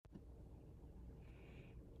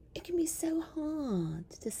it can be so hard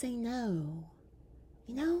to say no.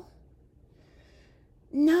 You know?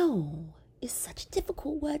 No is such a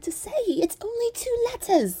difficult word to say. It's only 2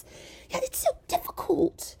 letters, yet it's so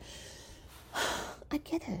difficult. I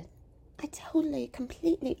get it. I totally,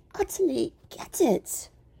 completely, utterly get it.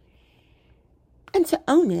 And to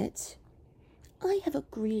own it, I have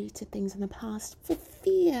agreed to things in the past for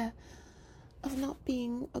fear of not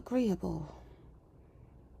being agreeable,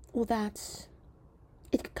 or that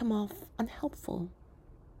it could come off unhelpful,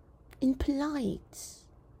 impolite,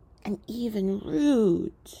 and even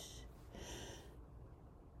rude.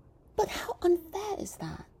 But how unfair is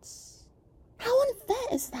that? How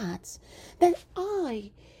unfair is that? That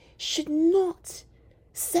I should not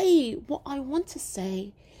say what I want to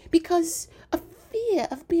say because of fear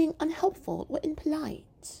of being unhelpful or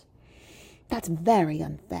impolite. That's very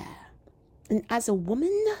unfair. And as a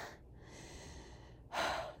woman,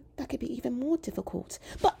 that could be even more difficult.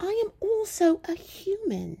 But I am also a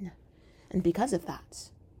human. And because of that,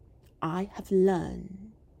 I have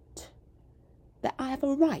learned that I have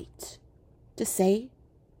a right to say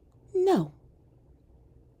no.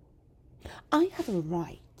 I have a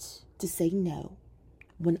right to say no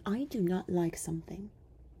when I do not like something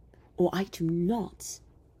or I do not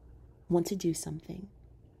want to do something.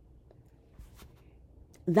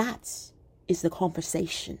 That is the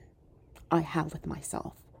conversation I have with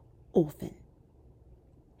myself often.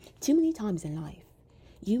 Too many times in life,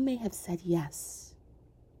 you may have said yes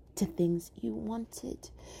to things you wanted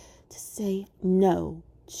to say no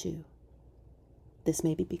to. This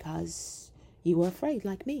may be because you were afraid,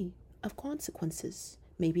 like me, of consequences.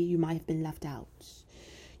 Maybe you might have been left out.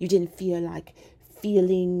 You didn't feel like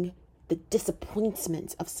feeling the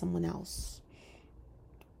disappointment of someone else.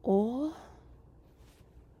 Or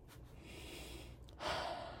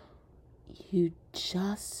you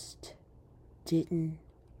just didn't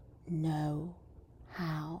know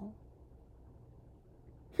how.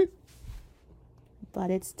 But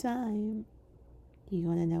it's time. You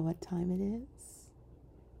want to know what time it is?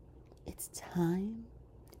 It's time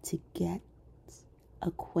to get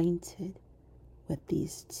acquainted with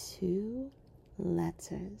these 2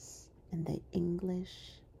 letters in the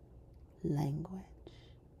English language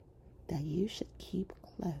that you should keep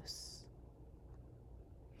close.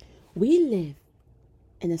 We live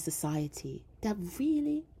in a society that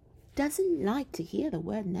really doesn't like to hear the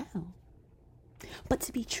word no. But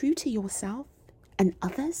to be true to yourself and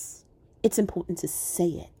others, it's important to say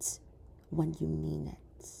it when you mean it.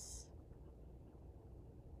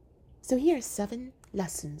 So here are 7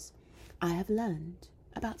 lessons I have learned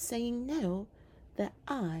about saying no that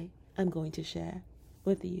I am going to share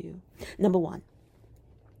with you. Number 1,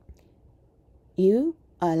 you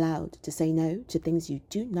are allowed to say no to things you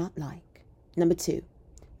do not like. Number 2,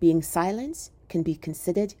 being silent can be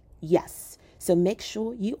considered yes. So make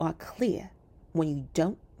sure you are clear when you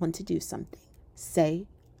don't want to do something. Say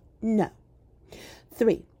no.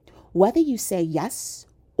 3, whether you say yes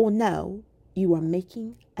or no, you are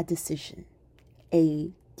making a decision.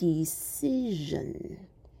 A decision.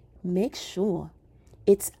 Make sure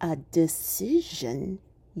it's a decision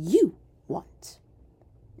you want.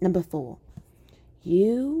 Number 4,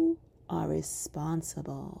 you are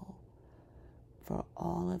responsible for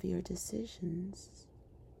all of your decisions.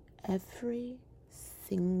 Every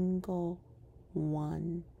single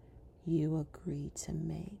one you agreed to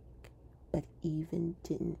make, but even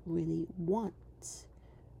didn't really want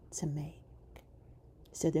to make.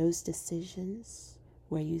 So those decisions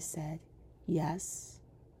where you said yes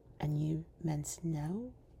and you meant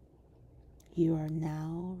no, you are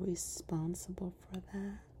now responsible for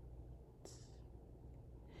that.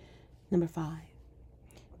 Number 5,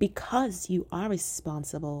 because you are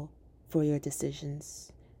responsible for your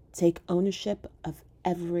decisions, take ownership of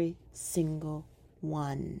every single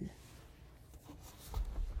one.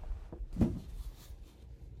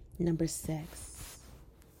 Number 6,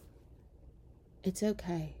 it's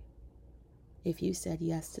okay if you said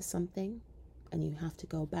yes to something and you have to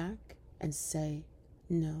go back and say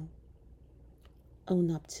no.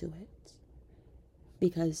 Own up to it.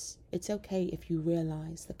 Because it's okay if you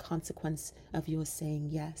realize the consequence of your saying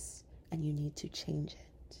yes and you need to change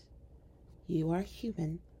it. You are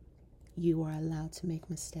human. You are allowed to make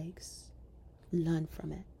mistakes. Learn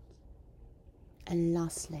from it. And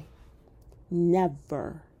lastly,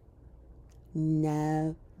 never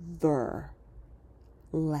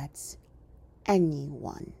let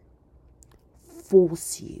anyone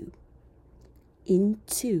force you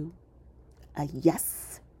into a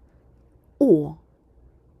yes or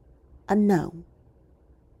a no.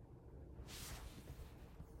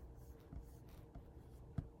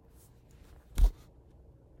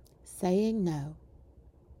 saying no.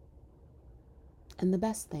 And the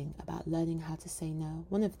best thing about learning how to say no,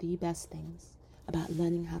 one of the best things about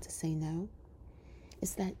learning how to say no,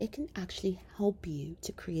 is that it can actually help you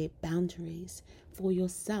to create boundaries for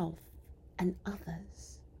yourself and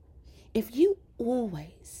others. If you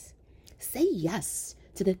always say yes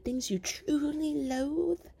to the things you truly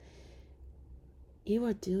loathe, you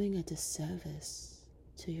are doing a disservice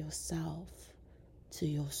to yourself, to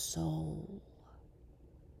your soul,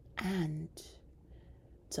 and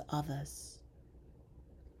to others.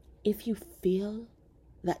 If you feel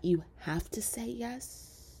that you have to say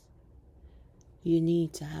yes, you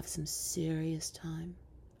need to have some serious time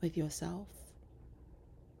with yourself,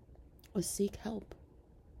 or seek help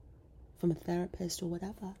from a therapist or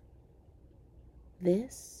whatever.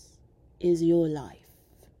 This is your life.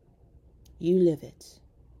 You live it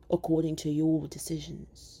according to your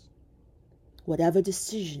decisions. Whatever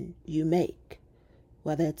decision you make,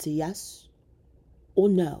 whether it's a yes or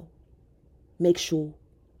no, make sure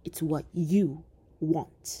it's what you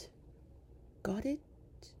want. Got it?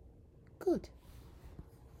 Good.